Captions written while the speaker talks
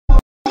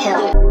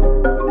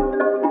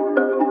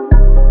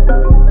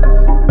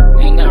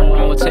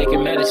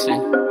listen,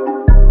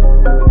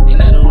 ain't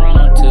nothing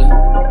wrong to,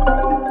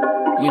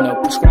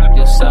 prescribe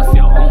yourself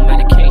your own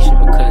medication,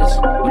 because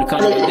when it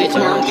comes to religion,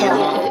 we don't get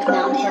along.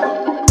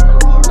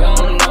 We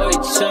don't know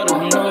each other,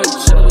 we know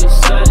each other,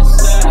 side to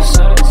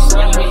side,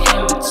 we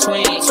in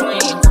between,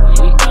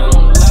 we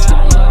don't lie,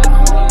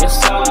 it's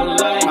our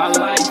life,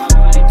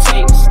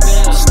 take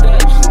steps,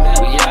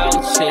 we out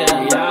here,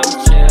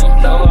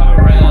 know our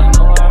realm,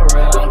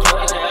 don't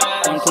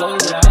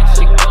close your eyes,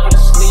 she go to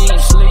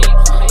sleep,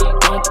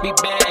 don't be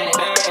bad,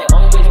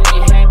 always be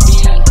happy,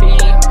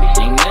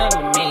 ain't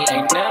never me,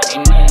 ain't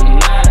nothing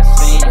I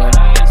seen, what I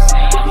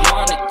seen, I'm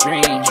on a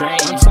dream,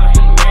 I'm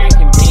talking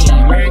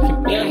American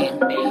being,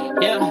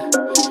 yeah,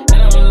 and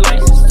I'm a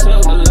license too,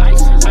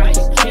 I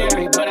can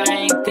carry, but I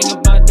ain't thinking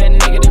about that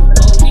negative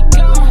booty,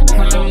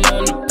 I'm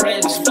on the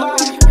press fly,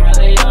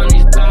 rally on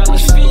these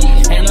dollars,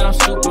 and I'm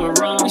super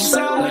wrong,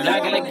 but I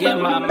gotta get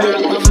my mouth,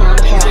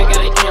 I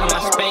gotta get my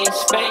space,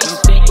 I'm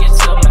thinking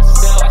to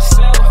myself,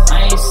 I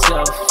ain't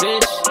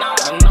selfish, I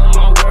know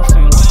my worth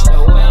and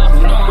well, I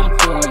know I'm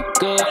doing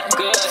good,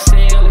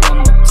 say it one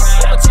more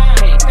time,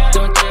 hey,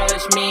 don't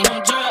judge me,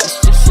 it's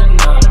just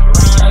another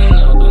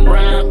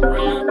round.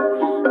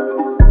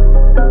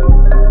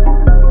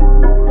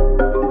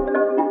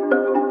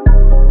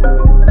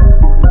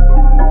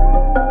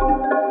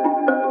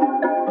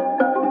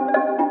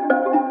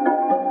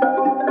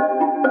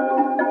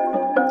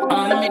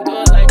 Let me do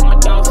it like I'm a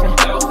dolphin,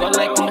 go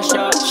like I'm a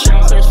shark,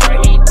 search for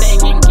anything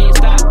and get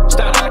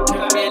stop, I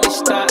can really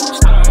stop,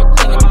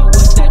 thinking about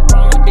what that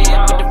wrong did,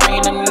 but the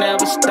rain will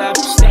never stop,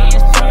 stay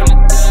in front of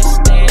the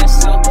stand,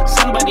 so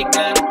somebody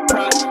gotta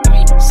prop,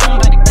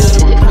 somebody gotta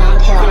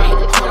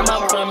pull him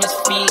up from his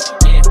feet,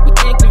 yeah, we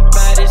thinking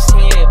about his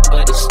head,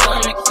 but his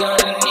stomach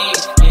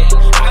underneath,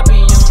 yeah, I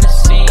be on the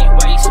scene,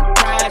 why you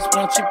surprised,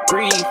 won't you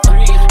breathe,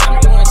 I'm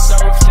doing so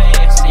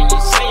fast, and you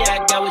say I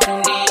got what you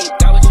need,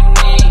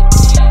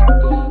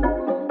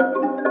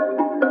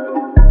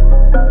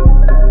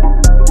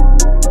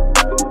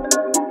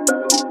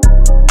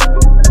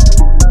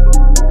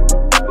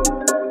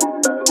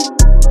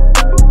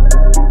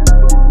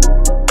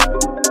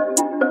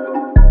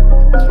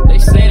 They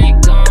say they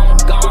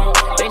gone,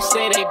 they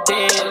say they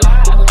dead,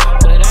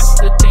 but I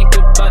still think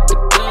about the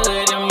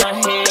good in my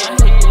head,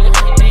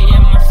 they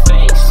in my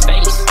face,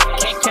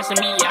 can't cancel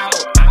me out,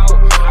 no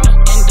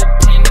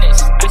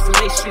independence,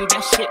 isolation,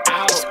 that shit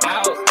out, I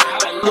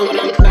love what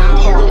I'm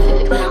about,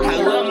 I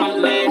love my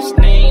last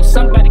name,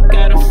 somebody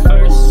got a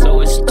first,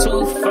 so it's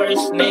two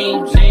first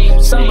names,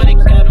 somebody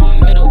got a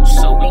middle,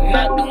 so we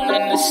not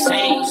doing the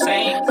same,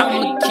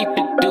 I'ma keep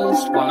it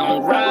deuce while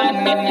I'm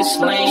riding in this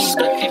lane,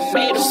 but it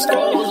made us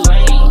go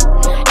lane,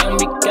 and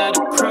we got a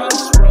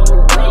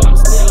crossroad, I'm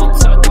still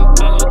talking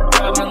about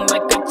driving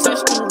like I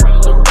touched the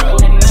road,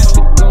 and I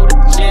could go to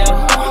jail,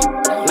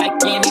 like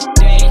any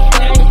day,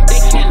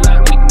 they can't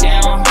lock me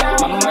down,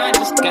 my mind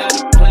just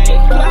gotta play,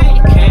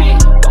 okay.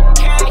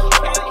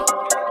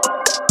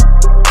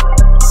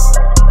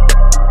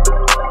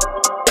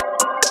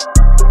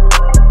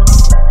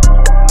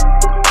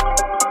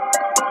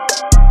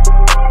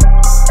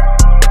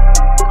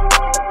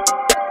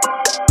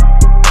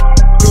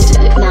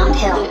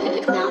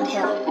 Mount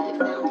Hill.